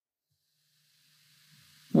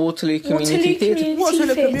Waterloo Community Theatre.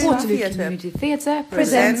 Waterloo Community Theatre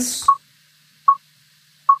presents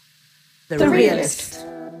The Realist.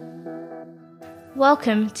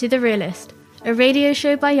 Welcome to The Realist, a radio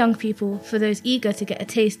show by young people for those eager to get a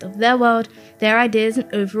taste of their world, their ideas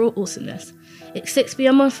and overall awesomeness. It's 6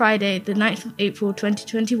 p.m. on Friday, the 9th of April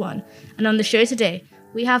 2021, and on the show today,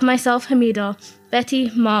 we have myself, Hamida, Betty,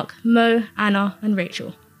 Mark, Mo, Anna and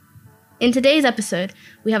Rachel. In today's episode,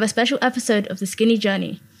 we have a special episode of The Skinny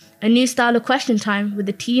Journey, a new style of question time with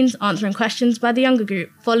the teens answering questions by the younger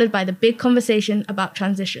group, followed by the big conversation about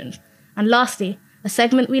transitions. And lastly, a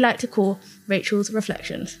segment we like to call Rachel's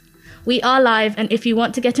Reflections. We are live, and if you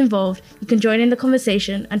want to get involved, you can join in the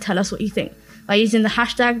conversation and tell us what you think by using the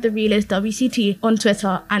hashtag TheRealistWCT on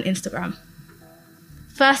Twitter and Instagram.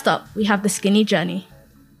 First up, we have The Skinny Journey.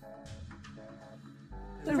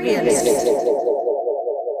 The Realist.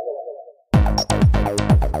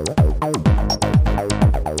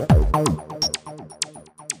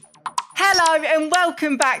 Hello and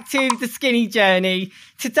welcome back to The Skinny Journey.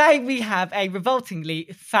 Today we have a revoltingly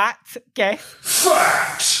fat guest.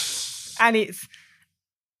 Fat! And it's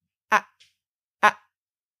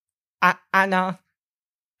Anna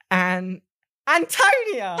and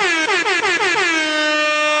Antonia.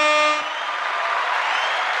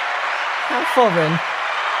 How foreign.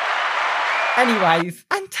 Anyways,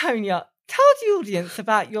 Antonia, tell the audience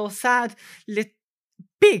about your sad,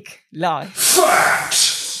 big life. Fat!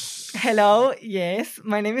 Hello, yes,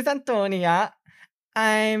 my name is Antonia.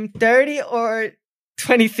 I'm 30 or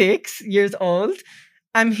 26 years old.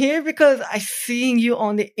 I'm here because I've seen you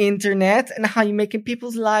on the internet and how you're making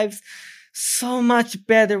people's lives so much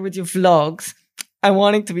better with your vlogs. I'm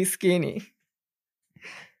wanting to be skinny.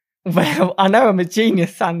 Well, I know I'm a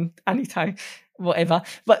genius and anytime, whatever,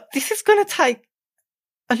 but this is going to take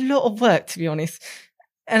a lot of work, to be honest.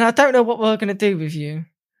 And I don't know what we're going to do with you.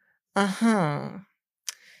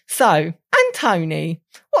 So, Antony,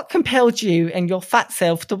 what compelled you and your fat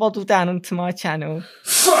self to waddle down onto my channel?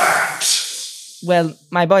 Fat! Well,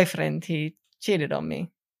 my boyfriend, he cheated on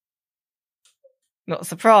me. Not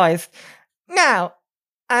surprised. Now,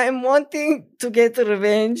 I'm wanting to get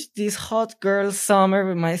revenge this hot girl summer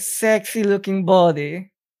with my sexy looking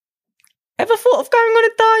body. Ever thought of going on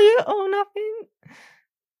a diet or nothing?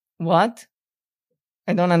 What?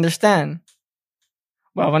 I don't understand.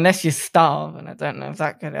 Well, unless you starve, and I don't know if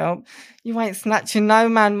that could help. You ain't snatching no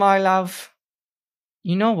man, my love.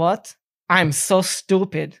 You know what? I'm so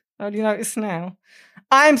stupid. How do you notice now?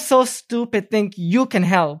 I'm so stupid, think you can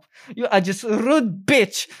help. You are just a rude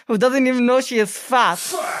bitch who doesn't even know she is fat.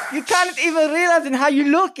 You can't even realize how you're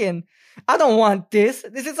looking. I don't want this.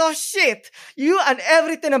 This is all shit. You and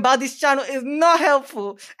everything about this channel is not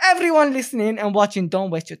helpful. Everyone listening and watching,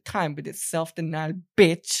 don't waste your time with this self-denial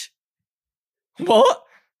bitch. What?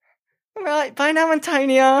 Right, bye now,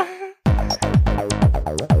 Antonia.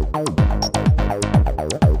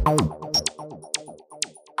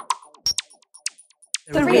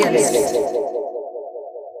 The Realist.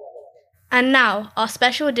 And now, our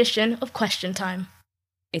special edition of Question Time.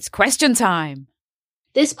 It's question time.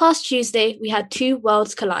 This past Tuesday, we had two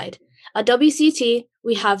worlds collide. At WCT,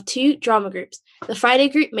 we have two drama groups. The Friday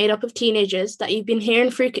group made up of teenagers that you've been hearing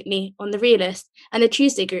frequently on The Realist, and the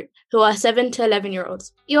Tuesday group, who are 7 to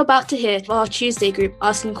 11-year-olds. You're about to hear our Tuesday group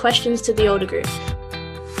asking questions to the older group.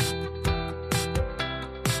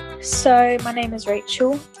 So, my name is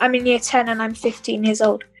Rachel. I'm in year 10 and I'm 15 years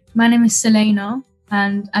old. My name is Selena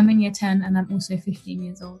and I'm in year 10 and I'm also 15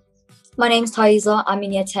 years old. My name's Taiza. I'm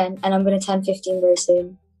in year 10 and I'm going to turn 15 very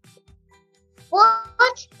soon.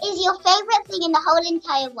 What is your favourite thing in the whole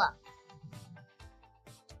entire world?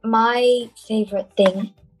 My favourite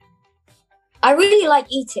thing? I really like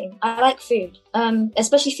eating. I like food,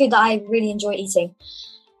 especially food that I really enjoy eating.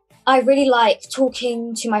 I really like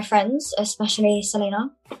talking to my friends, especially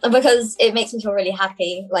Selena, because it makes me feel really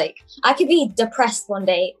happy. Like, I could be depressed one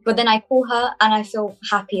day, but then I call her and I feel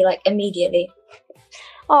happy, like, immediately.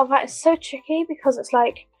 Oh, that is so tricky because it's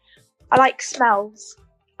like, I like smells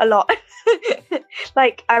a lot.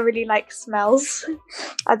 Like, I really like smells.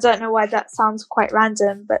 I don't know why that sounds quite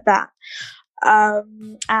random, but that.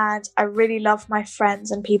 And I really love my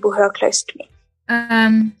friends and people who are close to me.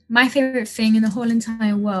 My favourite thing in the whole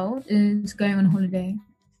entire world is going on holiday.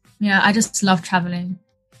 Yeah, I just love travelling.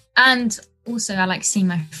 And also I like seeing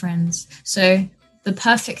my friends. So the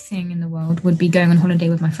perfect thing in the world would be going on holiday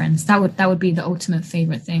with my friends. That would be the ultimate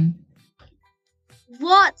favourite thing.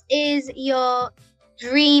 What is your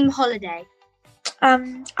dream holiday?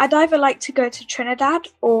 I'd either like to go to Trinidad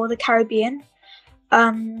or the Caribbean,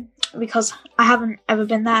 because I haven't ever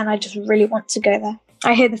been there and I just really want to go there.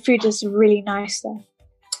 I hear the food is really nice there.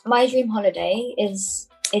 my dream holiday is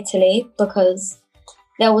Italy because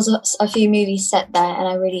there was a few movies set there, and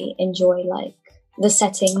I really enjoy like the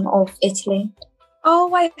setting of Italy.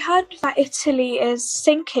 Oh, I heard that Italy is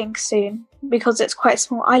sinking soon because it's quite a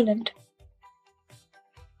small island.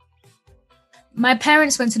 My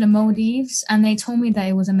parents went to the Maldives and they told me that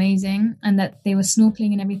it was amazing and that they were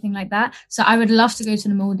snorkeling and everything like that. So I would love to go to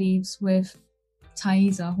the Maldives with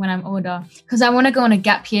Thaisa when I'm older because I want to go on a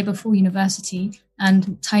gap year before university,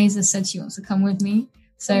 and Thaisa said she wants to come with me.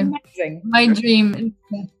 So Amazing. My dream is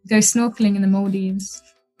to go snorkeling in the Maldives.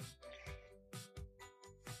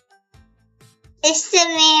 It's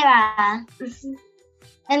Samira.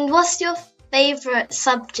 And what's your favourite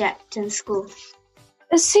subject in school?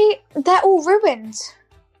 See, they're all ruined.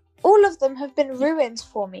 All of them have been ruined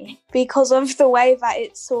for me because of the way that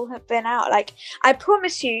it's all have been out. Like, I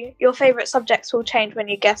promise you, your favourite subjects will change when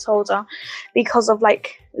you get older because of,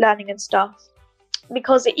 like, learning and stuff.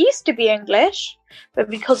 Because it used to be English, but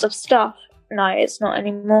because of stuff, no, it's not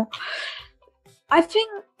anymore. I think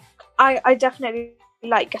I definitely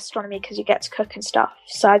like gastronomy because you get to cook and stuff.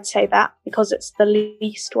 So I'd say that because it's the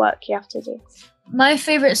least work you have to do. My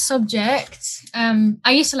favorite subject,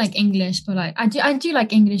 I used to like English, but like I do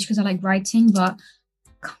like English because I like writing. But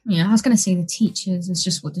yeah, I was gonna say the teachers is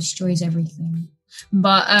just what destroys everything.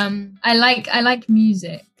 But I like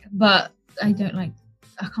music, but I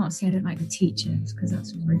can't say I don't like the teachers because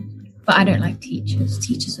that's rude. But I don't like teachers.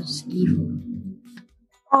 Teachers are just evil.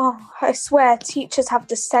 Oh, I swear, teachers have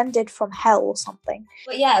descended from hell or something.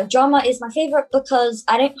 But yeah, drama is my favourite because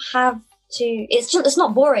I don't have to... It's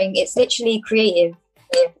not boring, it's literally creative.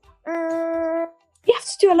 You have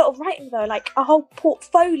to do a lot of writing though, like a whole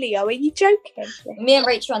portfolio. Are you joking? Me and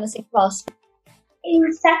Rachel are in the same class.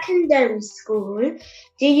 In secondary school,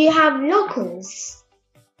 do you have lockers?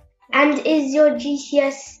 And is your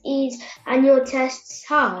GCSEs and your tests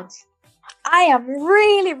hard? I am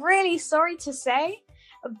really, really sorry to say,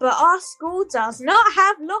 but our school does not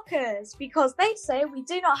have lockers because they say we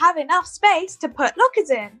do not have enough space to put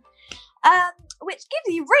lockers in, which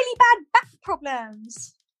gives you really bad back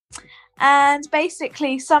problems. And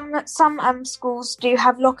basically, some schools do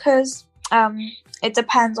have lockers. It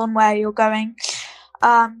depends on where you're going.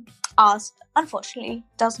 Ours, unfortunately,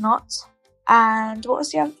 does not. And what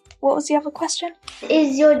was the other question?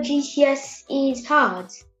 Is your GCSEs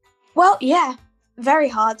hard? Well, yeah, very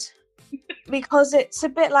hard. Because it's a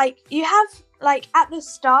bit like you have, like, at the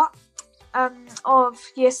start of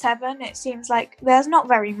year 7, it seems like there's not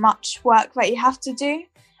very much work that you have to do,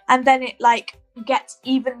 and then it like gets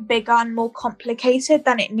even bigger and more complicated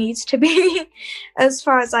than it needs to be as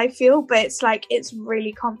far as I feel. But it's like it's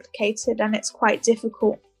really complicated and it's quite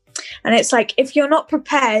difficult, and it's like if you're not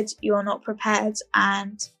prepared, you're not prepared,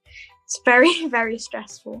 and it's very, very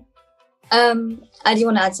stressful. I do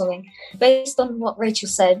want to add something. Based on what Rachel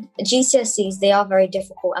said, GCSEs, they are very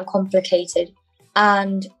difficult and complicated.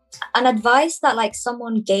 And an advice that like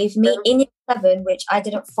someone gave me in year 7, which I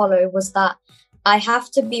didn't follow, was that I have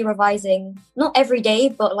to be revising, not every day,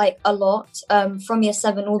 but like a lot, from year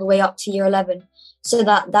 7 all the way up to year 11. So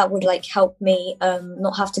that would like help me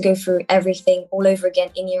not have to go through everything all over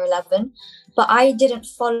again in year 11. But I didn't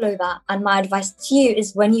follow that. And my advice to you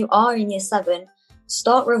is when you are in year 7,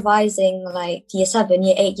 start revising like year 7,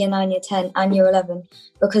 year 8, year 9, year 10 and year 11,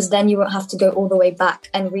 because then you won't have to go all the way back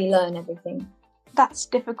and relearn everything. That's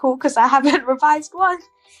difficult because I haven't revised one.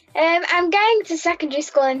 I'm going to secondary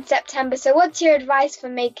school in September, so what's your advice for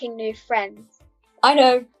making new friends? I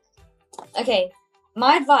know. Okay,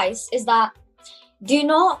 my advice is that do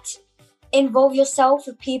not involve yourself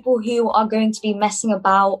with people who are going to be messing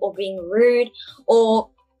about or being rude, or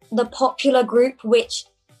the popular group, which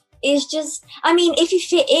is just, I mean, if you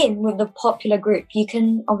fit in with the popular group, you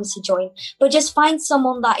can obviously join, but just find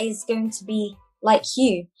someone that is going to be like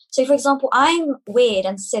you. So, for example, I'm weird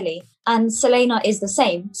and silly, and Selena is the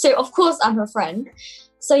same. So, of course, I'm her friend.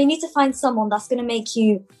 So you need to find someone that's going to make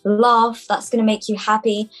you laugh, that's going to make you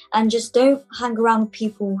happy, and just don't hang around with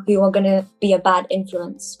people who are going to be a bad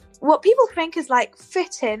influence. What people think is like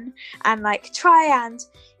fit in and like try and,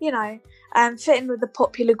 you know, fit in with the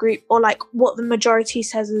popular group, or like what the majority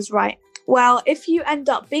says is right. Well, if you end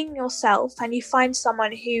up being yourself and you find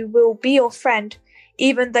someone who will be your friend,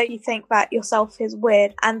 even though you think that yourself is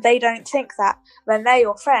weird and they don't think that, then they're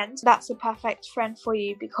your friend. That's a perfect friend for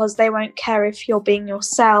you because they won't care if you're being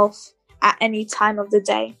yourself at any time of the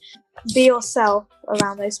day. Be yourself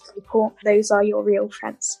around those people. Those are your real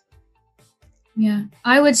friends. Yeah,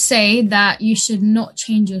 I would say that you should not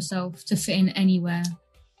change yourself to fit in anywhere.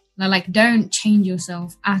 Like, don't change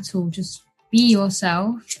yourself at all. Just be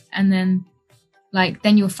yourself, and then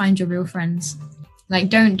you'll find your real friends. Like,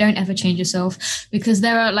 don't ever change yourself, because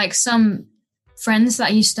there are like some friends that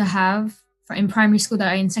I used to have in primary school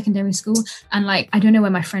that are in secondary school, and like I don't know where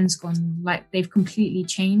my friends gone. Like, they've completely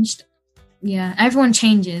changed. Yeah, everyone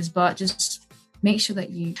changes, but just make sure that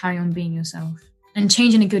you carry on being yourself and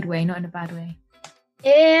change in a good way, not in a bad way.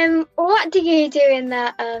 What do you do in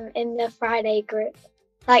the Friday group?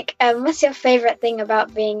 Like, what's your favourite thing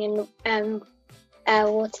about being in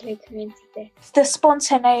Waterloo Community Day? The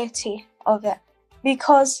spontaneity of it,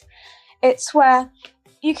 because it's where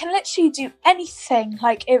you can literally do anything.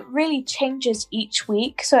 Like, it really changes each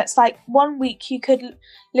week. So it's like 1 week you could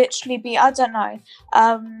literally be, I don't know,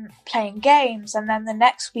 playing games, and then the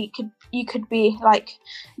next week you could be like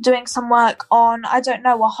doing some work on, I don't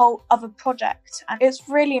know, a whole other project. And it's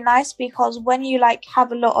really nice because when you like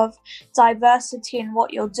have a lot of diversity in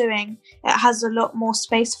what you're doing, it has a lot more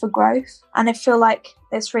space for growth, and I feel like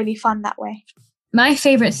it's really fun that way. My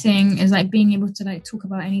favorite thing is like being able to like talk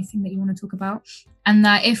about anything that you want to talk about, and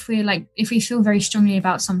that if we feel very strongly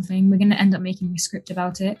about something, we're going to end up making a script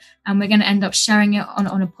about it, and we're going to end up sharing it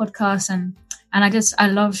on a podcast. And I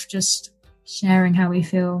love just sharing how we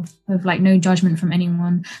feel with like no judgment from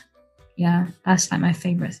anyone. Yeah, that's like my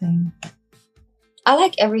favorite thing. I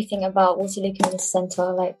like everything about Waterloo Community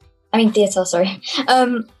Centre. Theatre, sorry.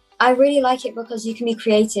 I really like it because you can be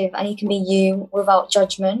creative and you can be you without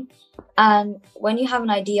judgment. And when you have an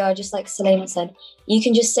idea, just like Selena said, you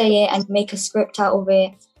can just say it and make a script out of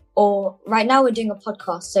it. Or right now we're doing a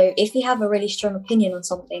podcast. So if you have a really strong opinion on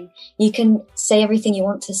something, you can say everything you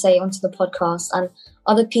want to say onto the podcast, and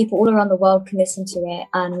other people all around the world can listen to it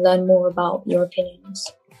and learn more about your opinions.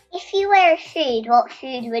 If you were a food, what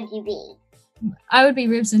food would you be? I would be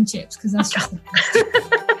ribs and chips, because that's just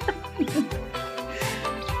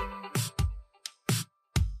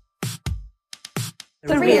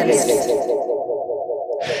The Realist.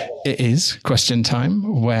 It is question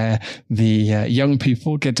time, where the young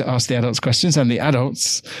people get to ask the adults questions and the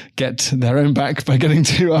adults get their own back by getting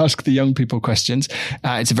to ask the young people questions.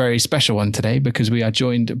 It's a very special one today because we are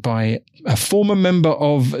joined by a former member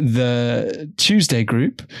of the Tuesday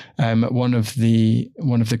group, one of the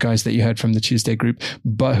guys that you heard from the Tuesday group,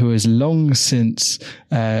 but who has long since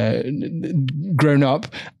grown up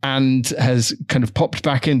and has kind of popped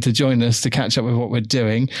back in to join us to catch up with what we're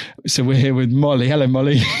doing. So we're here with Molly. Hello,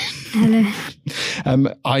 Molly.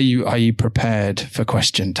 Hello. Are you prepared for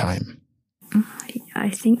question time? I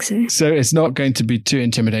think so. So it's not going to be too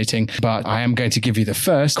intimidating, but I am going to give you the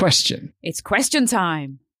first question. It's question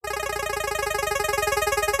time.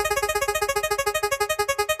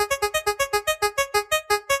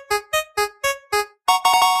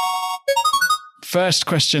 First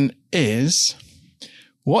question is,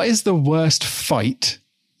 what is the worst fight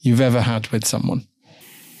you've ever had with someone?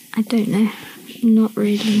 I don't know. Not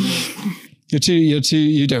really.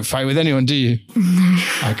 You don't fight with anyone, do you? No.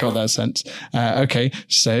 I got that sense. Okay,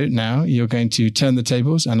 so now you're going to turn the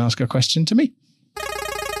tables and ask a question to me.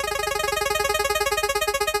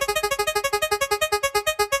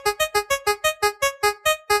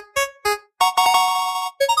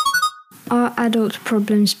 Are adults'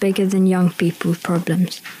 problems bigger than young people's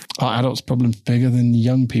problems? Are adults' problems bigger than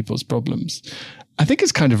young people's problems? I think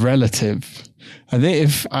it's kind of relative. I think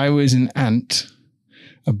if I was an ant,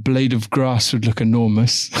 a blade of grass would look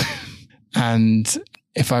enormous. And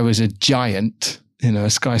if I was a giant, a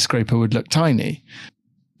skyscraper would look tiny.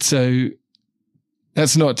 So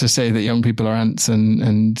that's not to say that young people are ants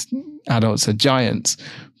and adults are giants,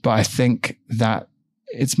 but I think that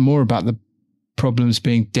it's more about the problems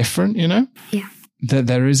being different, Yeah. That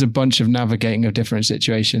there is a bunch of navigating of different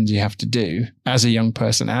situations you have to do as a young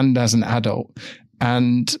person and as an adult.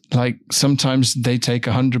 And like sometimes they take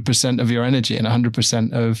 100% of your energy and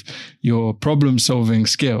 100% of your problem solving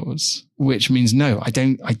skills, which means no, I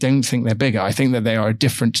don't think they're bigger. I think that they are a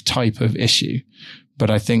different type of issue.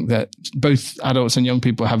 But I think that both adults and young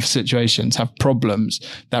people have problems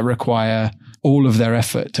that require all of their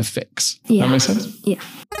effort to fix. Yeah. That makes sense? Yeah.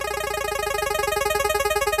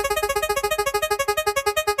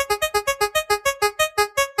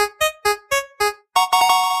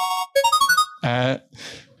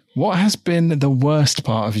 What has been the worst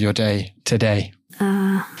part of your day today?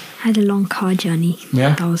 Had a long car journey.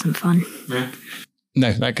 Yeah. That wasn't fun. Yeah.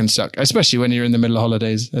 No, that can suck, especially when you're in the middle of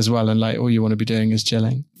holidays as well and like all you want to be doing is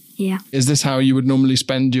chilling. Yeah. Is this how you would normally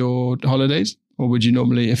spend your holidays? Or would you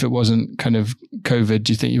normally, if it wasn't kind of COVID,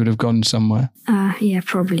 do you think you would have gone somewhere? Yeah,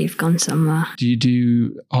 probably have gone somewhere. Do you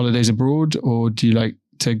do holidays abroad, or do you like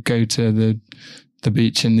to go to the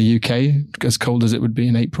beach in the UK, as cold as it would be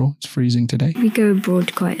in April? It's freezing today. We go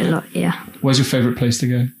abroad quite a lot, yeah. Where's your favourite place to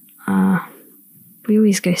go? We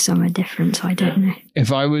always go somewhere different, so I don't know.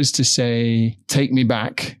 If I was to say, take me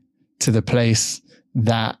back to the place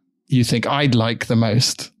that you think I'd like the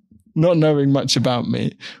most, not knowing much about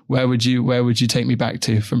me, where would you take me back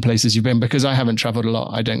to from places you've been? Because I haven't traveled a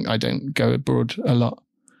lot. I don't go abroad a lot.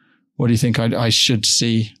 What do you think I should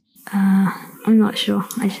see? I'm not sure.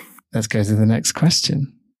 Let's go to the next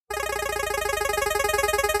question.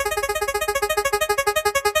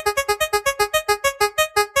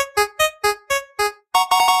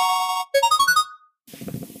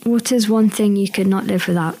 What is one thing you could not live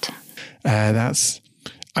without?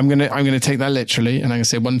 I'm gonna take that literally, and I'm gonna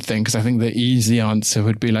say one thing, because I think the easy answer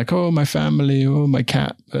would be like, oh, my family or my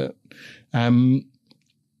cat. But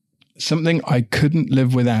something I couldn't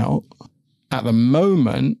live without at the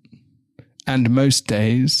moment and most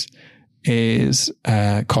days is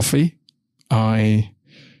coffee. I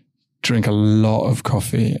drink a lot of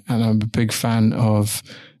coffee, and I'm a big fan of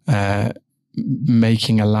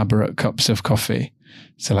making elaborate cups of coffee.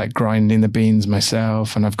 So like grinding the beans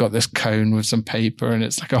myself, and I've got this cone with some paper, and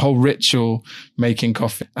it's like a whole ritual making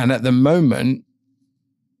coffee. And at the moment,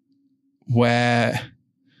 where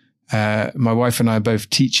my wife and I are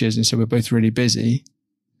both teachers, and so we're both really busy,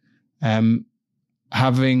 taking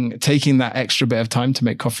that extra bit of time to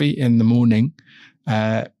make coffee in the morning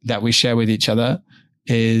that we share with each other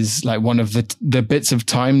is like one of the bits of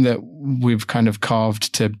time that we've kind of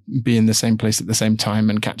carved to be in the same place at the same time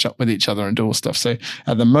and catch up with each other and do all stuff. So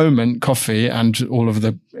at the moment, coffee and all of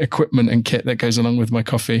the equipment and kit that goes along with my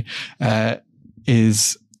coffee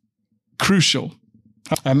is crucial.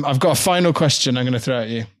 I've got a final question I'm going to throw at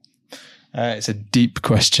you. It's a deep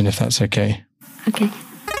question, if that's okay. Okay.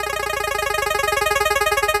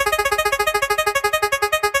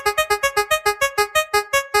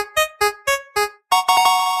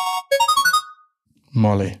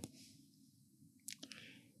 Molly,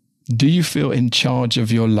 do you feel in charge of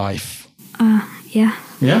your life? Yeah.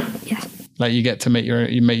 Yeah? Yeah. Like you get to make your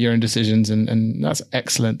own decisions, and that's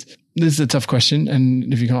excellent. This is a tough question,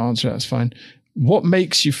 and if you can't answer it, that's fine. What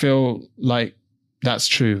makes you feel like that's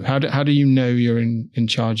true? How do you know you're in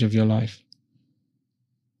charge of your life?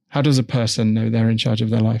 How does a person know they're in charge of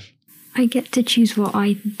their life? I get to choose what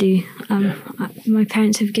I do. My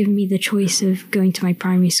parents have given me the choice of going to my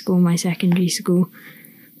primary school, my secondary school.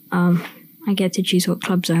 I get to choose what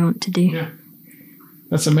clubs I want to do. Yeah.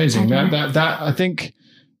 That's amazing. That I think,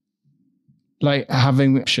 like,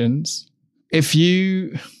 having options. If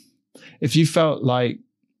you felt like,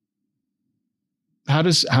 how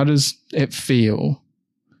does it feel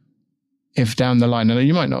if down the line, and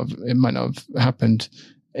it might not have happened,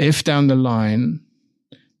 if down the line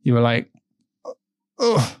you were like,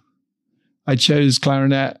 oh, I chose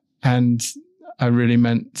clarinet and I really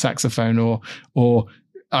meant saxophone, or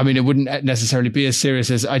I mean, it wouldn't necessarily be as serious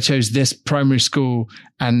as I chose this primary school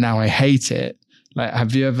and now I hate it. Like,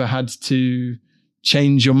 have you ever had to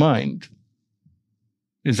change your mind?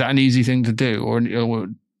 Is that an easy thing to do, or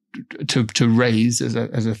to raise as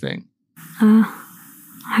a thing? I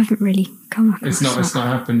haven't really come across It's not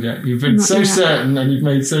happened yet. You've been so certain, and you've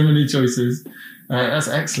made so many choices. That's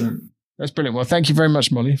excellent. That's brilliant. Well, thank you very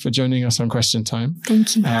much, Molly, for joining us on Question Time.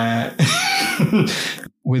 Thank you.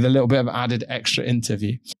 With a little bit of added extra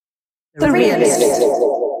interview. The Realist.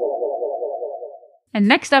 And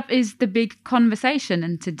next up is the big conversation.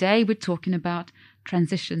 And today we're talking about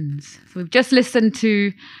transitions. So we've just listened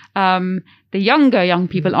to the young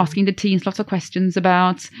people asking the teens lots of questions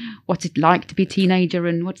about what's it like to be a teenager,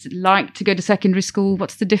 and what's it like to go to secondary school,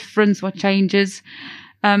 what's the difference, what changes.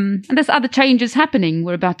 And there's other changes happening.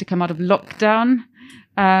 We're about to come out of lockdown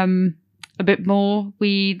a bit more.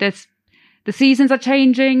 The seasons are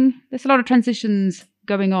changing. There's a lot of transitions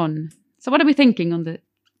going on. So what are we thinking on the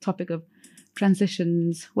topic of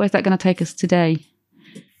transitions? Where's that going to take us today?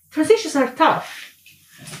 Transitions are tough.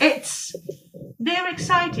 They're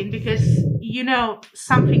exciting because,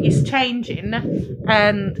 something is changing,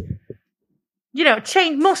 and,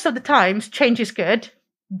 change, most of the times change is good,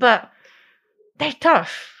 but they're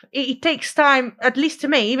tough. It takes time, at least to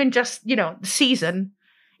me, even just, the season.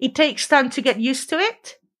 It takes time to get used to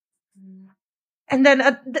it. And then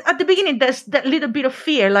at the beginning, there's that little bit of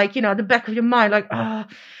fear, like, at the back of your mind, like,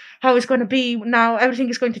 how it's going to be now. Everything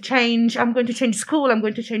is going to change. I'm going to change school. I'm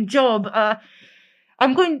going to change job. I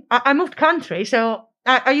moved country. So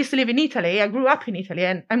I used to live in Italy. I grew up in Italy,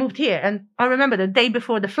 and I moved here. And I remember the day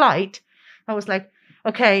before the flight, I was like,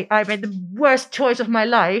 okay, I made the worst choice of my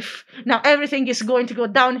life. Now everything is going to go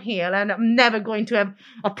downhill, and I'm never going to have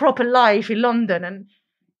a proper life in London.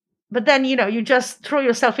 But then, you just throw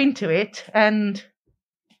yourself into it, and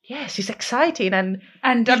yes, it's exciting. And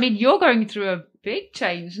I mean, you're going through big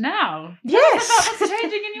change now. Yes. Tell us about what's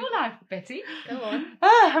changing in your life, Betty. Go on.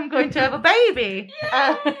 I'm going to have a baby.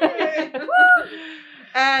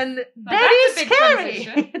 And that that's a is big scary.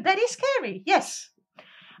 transition. That is scary, yes.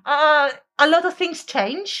 A lot of things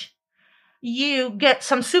change. You get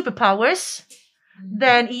some superpowers.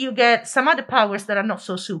 Then you get some other powers that are not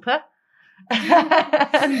so super.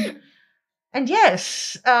 and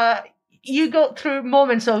yes, you go through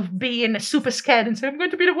moments of being super scared and say, I'm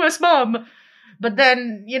going to be the worst mom. But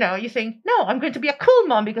then, you think, no, I'm going to be a cool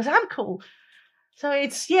mom because I'm cool. So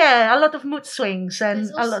it's, a lot of mood swings and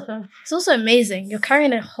a lot of... It's also amazing. You're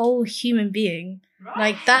carrying a whole human being. Right.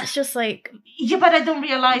 Like, that's just like... Yeah, but I don't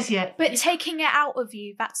realize yet. But taking it out of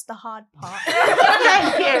you, that's the hard part.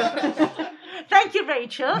 Thank you. Thank you,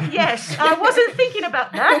 Rachel. Yes, I wasn't thinking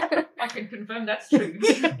about that. I can confirm that's true.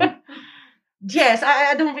 Yes,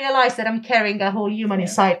 I don't realize that I'm carrying a whole human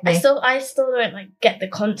inside me. I still don't like get the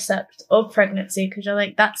concept of pregnancy, because you're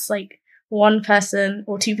like, that's like one person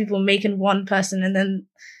or two people making one person, and then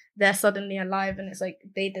they're suddenly alive, and it's like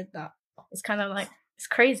they did that. It's kind of like, it's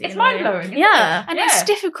crazy. It's mind-blowing. Yeah. And it's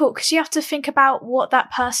difficult because you have to think about what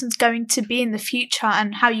that person's going to be in the future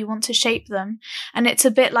and how you want to shape them. And it's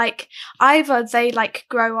a bit like either they like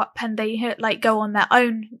grow up and they like go on their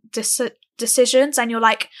own decisions, and you're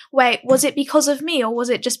like, wait, was it because of me or was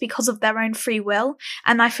it just because of their own free will?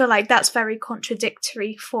 And I feel like that's very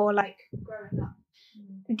contradictory for like growing up.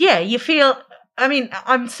 Yeah, you feel,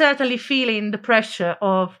 I'm certainly feeling the pressure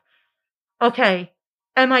of, okay,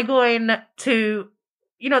 am I going to,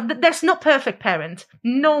 there's no perfect parent.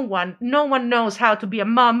 No one knows how to be a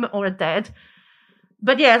mum or a dad.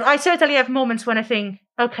 But yeah, I certainly have moments when I think,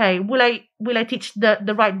 okay, will I teach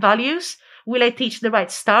the right values? Will I teach the right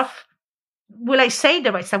stuff? Will I say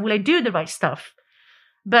the right stuff? Will I do the right stuff?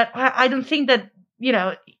 But I don't think that,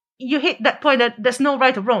 you hit that point that there's no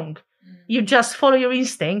right or wrong. You just follow your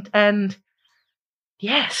instinct and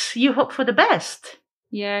yes, you hope for the best.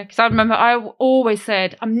 Yeah, because I remember I always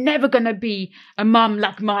said, I'm never going to be a mum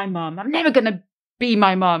like my mum. I'm never going to be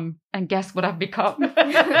my mum. And guess what I've become?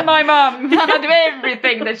 My mum. And I do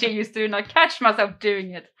everything that she used to, and I catch myself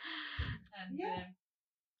doing it. And,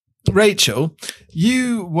 Rachel,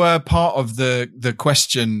 you were part of the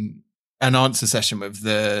question and answer session with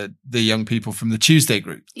the young people from the Tuesday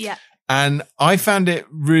group. Yeah. And I found it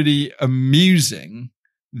really amusing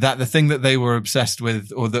that the thing that they were obsessed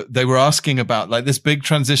with, or that they were asking about, like this big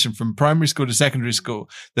transition from primary school to secondary school,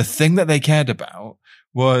 the thing that they cared about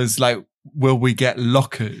was like, will we get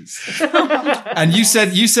lockers? And you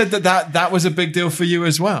said that was a big deal for you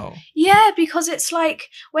as well. Yeah, because it's like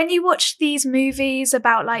when you watch these movies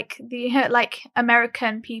about like the like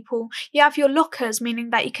American people, you have your lockers,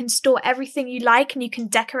 meaning that you can store everything you like and you can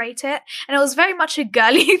decorate it. And it was very much a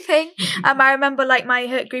girly thing. I remember like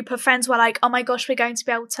my group of friends were like, oh my gosh, we're going to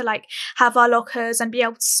be able to like have our lockers and be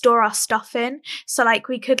able to store our stuff in. So like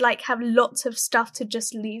we could like have lots of stuff to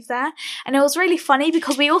just leave there. And it was really funny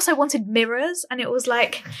because we also wanted mirrors, and it was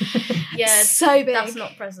like so big. That's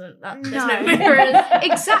not present. There's no mirrors.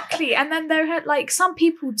 Exactly. And then there had like some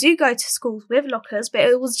people do go to schools with lockers, but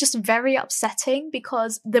it was just very upsetting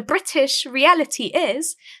because the British reality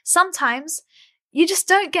is sometimes you just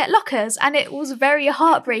don't get lockers. And it was very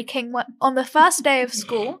heartbreaking when, on the first day of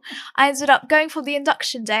school, I ended up going for the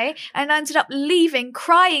induction day and I ended up leaving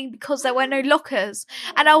crying because there were no lockers.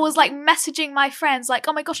 And I was like messaging my friends like,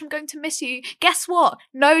 oh my gosh, I'm going to miss you. Guess what?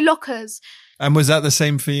 No lockers. And was that the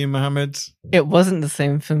same for you, Mohammed? It wasn't the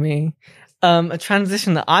same for me. A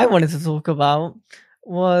transition that I wanted to talk about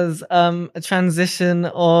was a transition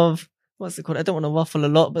of, what's it called? I don't want to waffle a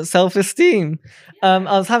lot, but self-esteem. I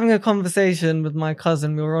was having a conversation with my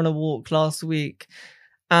cousin. We were on a walk last week,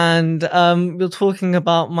 and we were talking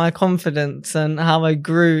about my confidence and how I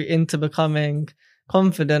grew into becoming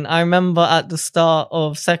confident. I remember at the start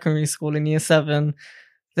of secondary school in year 7,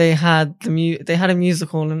 they had a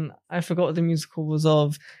musical, and I forgot what the musical was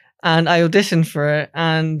of, and I auditioned for it,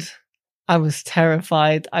 and I was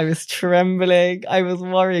terrified. I was trembling. I was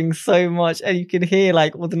worrying so much, and you could hear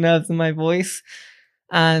like all the nerves in my voice.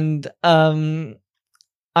 And I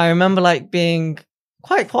remember like being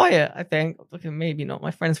quite quiet, I think. Okay, maybe not.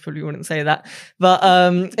 My friends probably wouldn't say that. But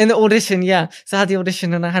in the audition, yeah. So I had the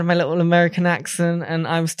audition and I had my little American accent and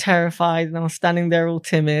I was terrified and I was standing there all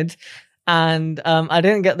timid. And I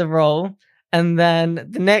didn't get the role. And then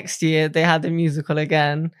the next year they had the musical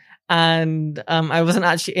again. And I wasn't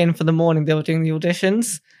actually in for the morning. They were doing the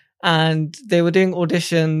auditions, and they were doing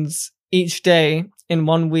auditions each day in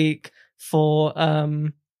 1 week for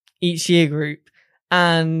each year group.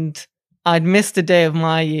 And I'd missed a day of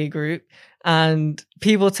my year group, and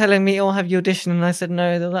people telling me, "Oh, have you auditioned?" And I said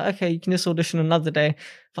no. They're like, "Okay, you can just audition another day."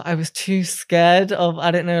 But I was too scared of,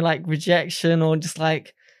 I don't know, like rejection, or just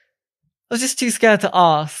like, I was just too scared to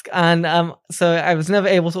ask. And so I was never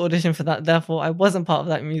able to audition for that. Therefore, I wasn't part of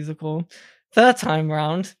that musical. Third time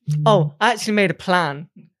round, I actually made a plan.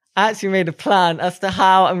 As to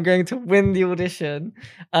how I'm going to win the audition.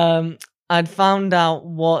 I'd found out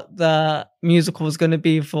what the musical was going to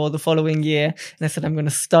be for the following year. And I said, I'm going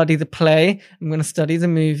to study the play. I'm going to study the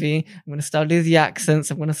movie. I'm going to study the accents.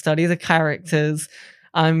 I'm going to study the characters.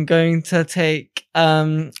 I'm going to take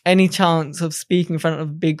any chance of speaking in front of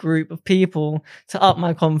a big group of people to up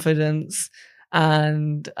my confidence,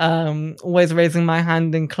 and always raising my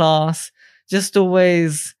hand in class, just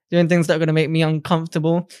always doing things that are going to make me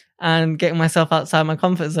uncomfortable and getting myself outside my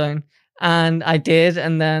comfort zone. And I did.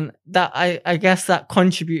 And then that, I guess that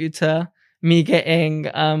contributed to me getting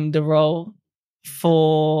the role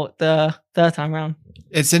for the third time round.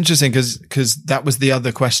 It's interesting because that was the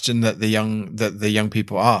other question that the young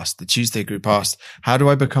people asked, the Tuesday group asked. How do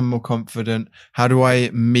I become more confident? How do I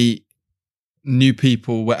meet new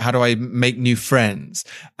people? How do I make new friends?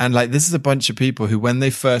 And like, this is a bunch of people who, when they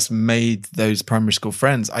first made those primary school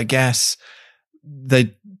friends, I guess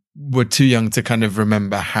they were too young to kind of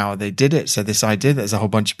remember how they did it. So this idea that there's a whole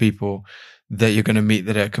bunch of people that you're going to meet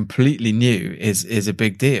that are completely new is a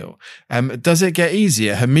big deal. Does it get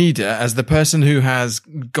easier? Hamida, as the person who has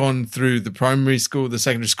gone through the primary school, the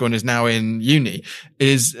secondary school, and is now in uni,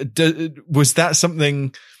 was that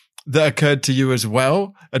something that occurred to you as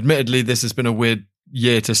well? Admittedly, this has been a weird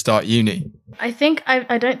year to start uni. I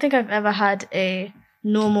don't think I've ever had a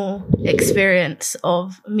normal experience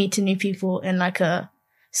of meeting new people in like a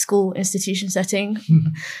school institution setting.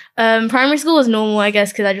 Primary school was normal, I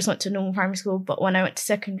guess, because I just went to normal primary school. But when I went to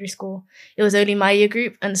secondary school, it was only my year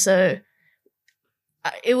group. And so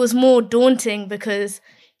it was more daunting because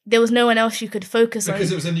there was no one else you could focus on.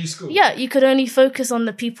 Because it was a new school. Yeah, you could only focus on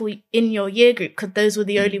the people in your year group because those were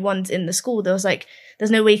the only ones in the school. There's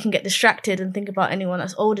no way you can get distracted and think about anyone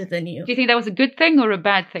that's older than you. Do you think that was a good thing or a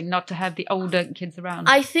bad thing not to have the older kids around?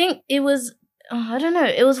 I think it was, I don't know.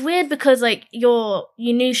 It was weird because like you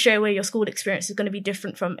knew straight away your school experience is going to be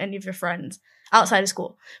different from any of your friends outside of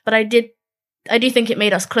school. But I do think it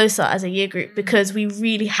made us closer as a year group because we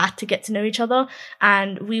really had to get to know each other,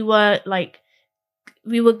 and we were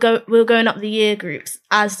going up the year groups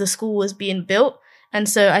as the school was being built. And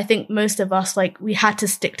so I think most of us, like, we had to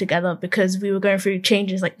stick together because we were going through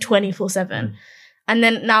changes like 24/7. And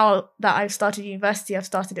then now that I've started university, I've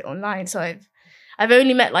started it online. So I've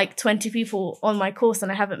only met like 20 people on my course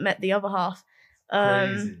and I haven't met the other half.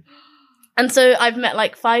 And so I've met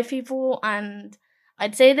like 5 people and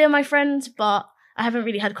I'd say they're my friends, but I haven't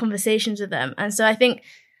really had conversations with them. And so I think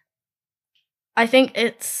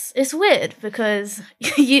it's weird because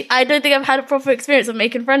I don't think I've had a proper experience of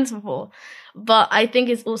making friends before. But I think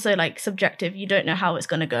it's also like subjective. You don't know how it's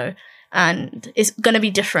going to go. And it's going to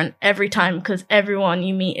be different every time because everyone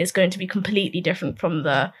you meet is going to be completely different from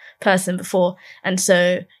the person before. And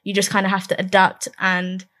so you just kind of have to adapt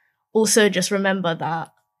and also just remember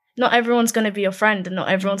that not everyone's going to be your friend and not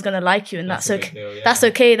everyone's going to like you. And that's okay. Deal, yeah. That's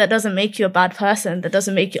okay. That doesn't make you a bad person. That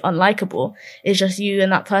doesn't make you unlikable. It's just you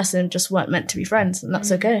and that person just weren't meant to be friends, and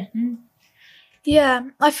that's okay. Mm-hmm. Yeah,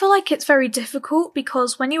 I feel like it's very difficult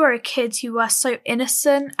because when you were a kid, you were so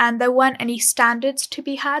innocent and there weren't any standards to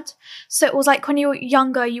be had. So it was like when you were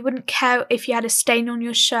younger, you wouldn't care if you had a stain on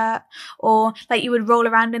your shirt or like you would roll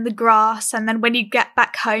around in the grass. And then when you get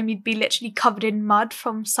back home, you'd be literally covered in mud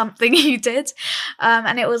from something you did.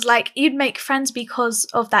 And it was like you'd make friends because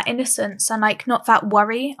of that innocence and like not that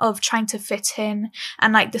worry of trying to fit in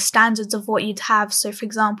and like the standards of what you'd have. So for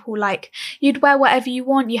example, like you'd wear whatever you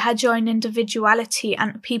want. You had your own individuality.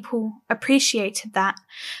 And people appreciated that.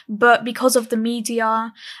 But because of the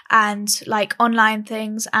media and like online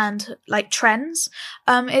things and like trends,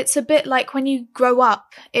 it's a bit like when you grow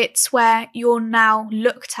up, it's where you're now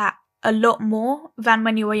looked at a lot more than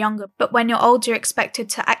when you were younger. But when you're older, you're expected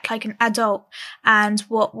to act like an adult, and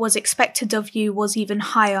what was expected of you was even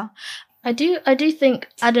higher. I do think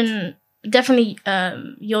definitely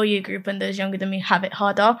your year group and those younger than me have it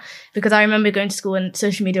harder because I remember going to school and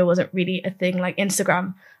social media wasn't really a thing. Like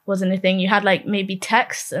Instagram wasn't a thing. You had like maybe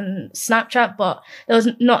text and Snapchat, but there was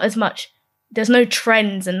not as much, there's no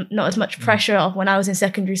trends and not as much pressure of when I was in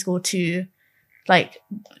secondary school to like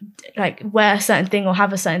wear a certain thing or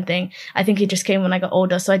have a certain thing. I think it just came when I got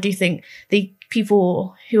older. So I do think the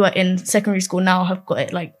people who are in secondary school now have got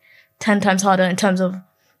it like 10 times harder in terms of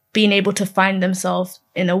being able to find themselves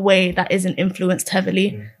in a way that isn't influenced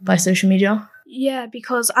heavily by social media. Yeah,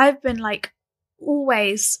 because I've been like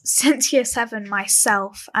always, since year 7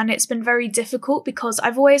 myself, and it's been very difficult because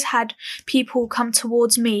I've always had people come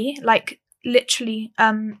towards me, like literally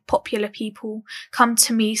popular people come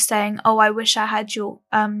to me saying, oh, I wish I had your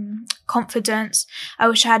confidence, I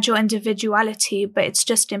wish I had your individuality, but it's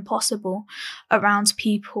just impossible around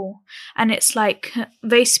people. And it's like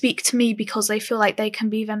they speak to me because they feel like they can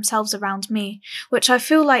be themselves around me, which I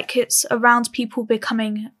feel like it's around people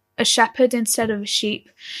becoming a shepherd instead of a sheep,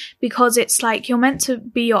 because it's like you're meant to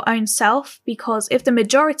be your own self, because if the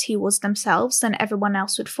majority was themselves, then everyone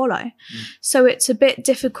else would follow. So it's a bit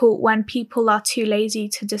difficult when people are too lazy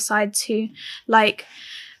to decide to like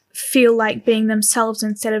feel like being themselves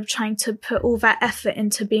instead of trying to put all that effort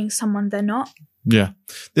into being someone they're not. Yeah.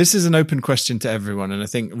 This is an open question to everyone, and I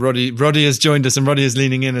think Roddy has joined us, and Roddy is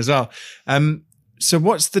leaning in as well. So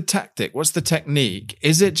what's the tactic? What's the technique?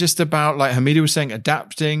 Is it just about, like Hamida was saying,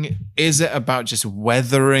 adapting? Is it about just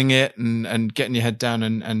weathering it and getting your head down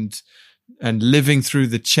and living through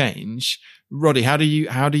the change? Roddy, how do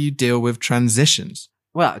you deal with transitions?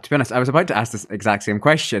 Well, to be honest, I was about to ask this exact same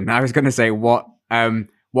question. I was going to say what can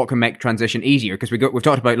make transition easier, because we've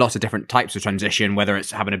talked about lots of different types of transition, whether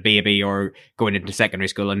it's having a baby or going into secondary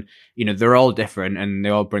school, and they're all different and they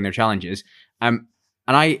all bring their challenges. And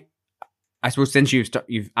I suppose since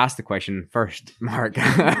you've asked the question first, Mark,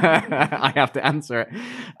 I have to answer it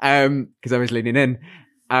because I was leaning in.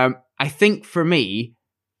 I think for me,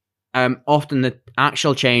 often the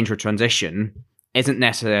actual change or transition isn't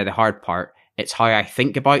necessarily the hard part. It's how I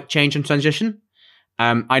think about change and transition.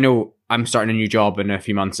 I know I'm starting a new job in a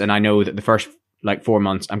few months, and I know that the first 4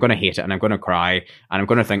 months I'm going to hate it, and I'm going to cry, and I'm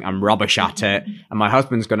going to think I'm rubbish at it, and my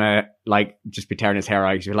husband's going to just be tearing his hair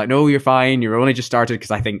out. He's like, no, you're fine, you're only just started, because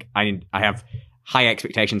I think I have high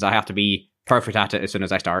expectations. I have to be perfect at it as soon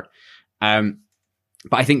as I start.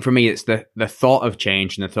 But I think for me, it's the thought of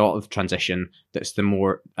change and the thought of transition that's the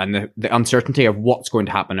more, and the uncertainty of what's going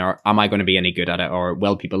to happen, or am I going to be any good at it, or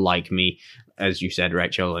will people like me, as you said,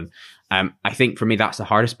 Rachel. And I think for me, that's the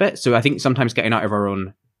hardest bit. So I think sometimes getting out of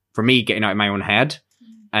my own head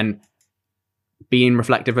and being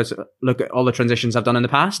reflective as look at all the transitions I've done in the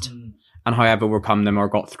past and how I've overcome them or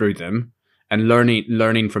got through them, and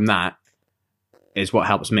learning from that is what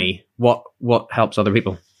helps me. What helps other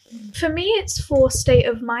people? For me, it's for state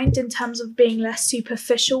of mind in terms of being less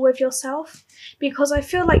superficial with yourself, because I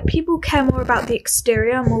feel like people care more about the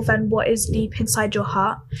exterior more than what is deep inside your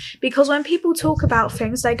heart. Because when people talk about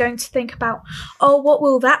things, they're going to think about, oh, what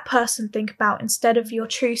will that person think about, instead of your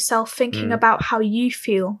true self thinking about how you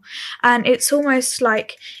feel. And it's almost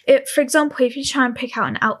like, for example, if you try and pick out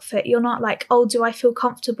an outfit, you're not like, oh, do I feel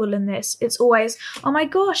comfortable in this? It's always, oh my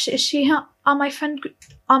gosh, are my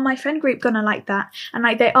friend group gonna like that?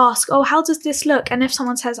 And they ask, oh, how does this look? And if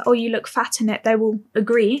someone says, oh, you look fat in it, they will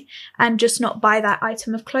agree and just not buy that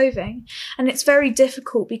item of clothing. And it's very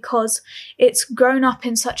difficult because it's grown up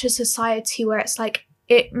in such a society where it's like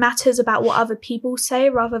it matters about what other people say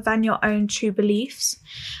rather than your own true beliefs.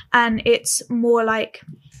 And it's more like,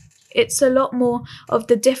 it's a lot more of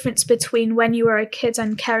the difference between when you were a kid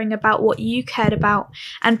and caring about what you cared about.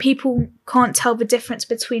 And people can't tell the difference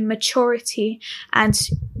between maturity and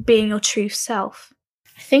being your true self.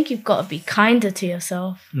 I think you've got to be kinder to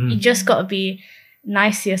yourself. You just got to be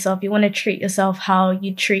nice to yourself. You want to treat yourself how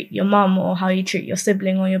you treat your mum or how you treat your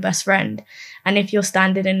sibling or your best friend. And if you're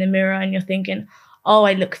standing in the mirror and you're thinking, oh,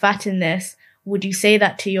 I look fat in this, would you say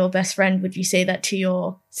that to your best friend? Would you say that to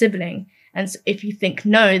your sibling? And so if you think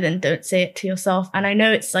no, then don't say it to yourself. And I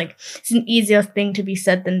know it's an easier thing to be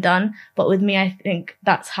said than done. But with me, I think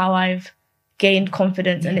that's how I've gained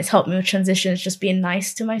confidence, and it's helped me with transitions, just being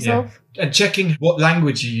nice to myself. Yeah. And checking what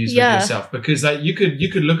language you use with yourself. Because you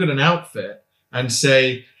could look at an outfit and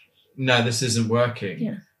say, no, this isn't working.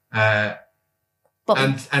 Yeah.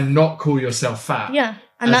 And not call yourself fat. Yeah.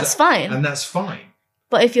 And that's fine. And that's fine.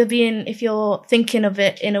 But if you're thinking of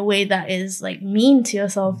it in a way that is mean to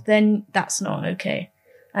yourself, then that's not okay.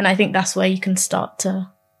 And I think that's where you can start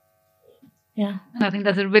to, And I think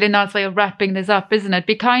that's a really nice way of wrapping this up, isn't it?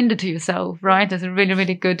 Be kinder to yourself, right? That's a really,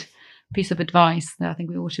 really good piece of advice that I think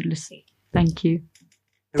we all should listen. Thank you.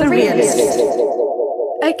 The Realist.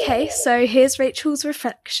 Okay, so here's Rachel's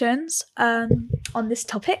reflections on this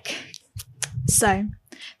topic. So,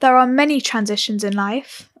 there are many transitions in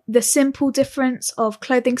life. The simple difference of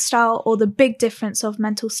clothing style or the big difference of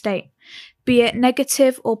mental state, be it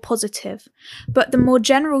negative or positive. But the more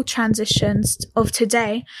general transitions of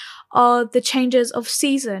today are the changes of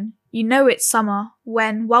season. You know it's summer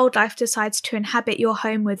when wildlife decides to inhabit your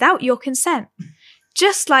home without your consent,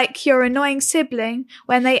 just like your annoying sibling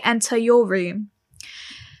when they enter your room.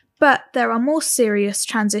 But there are more serious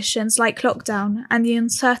transitions like lockdown and the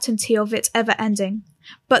uncertainty of it ever ending.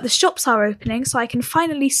 But the shops are opening, so I can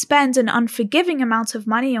finally spend an unforgiving amount of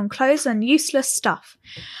money on clothes and useless stuff.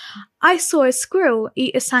 I saw a squirrel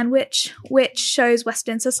eat a sandwich, which shows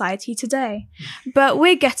Western society today. But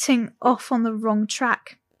we're getting off on the wrong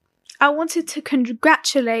track. I wanted to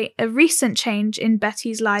congratulate a recent change in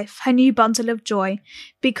Betty's life, her new bundle of joy,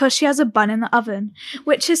 because she has a bun in the oven,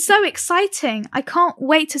 which is so exciting. I can't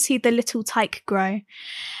wait to see the little tyke grow.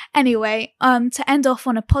 Anyway, to end off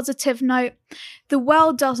on a positive note, the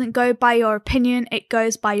world doesn't go by your opinion, it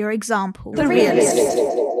goes by your example. The Realist.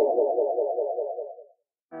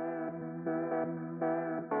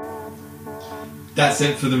 That's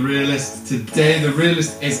it for The Realist today. The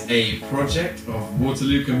Realist is a project of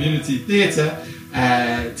Waterloo Community Theatre.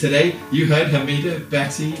 Today you heard Hamida,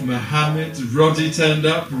 Betty, Mohammed, Roddy turned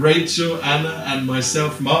up, Rachel, Anna and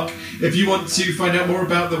myself, Mark. If you want to find out more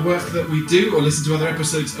about the work that we do or listen to other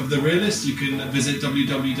episodes of The Realist, you can visit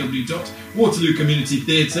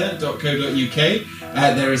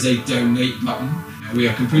www.waterloocommunitytheatre.co.uk. There is a donate button. We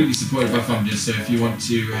are completely supported by funders, so if you want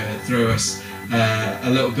to throw us a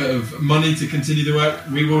little bit of money to continue the work,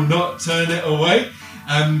 we will not turn it away.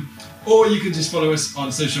 Or you can just follow us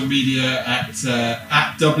on social media at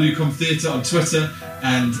WCOM Theatre on Twitter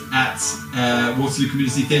and at Waterloo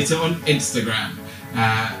Community Theatre on Instagram.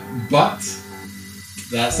 But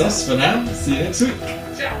that's us for now. See you next week.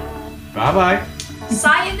 Bye bye.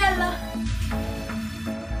 Sayonara.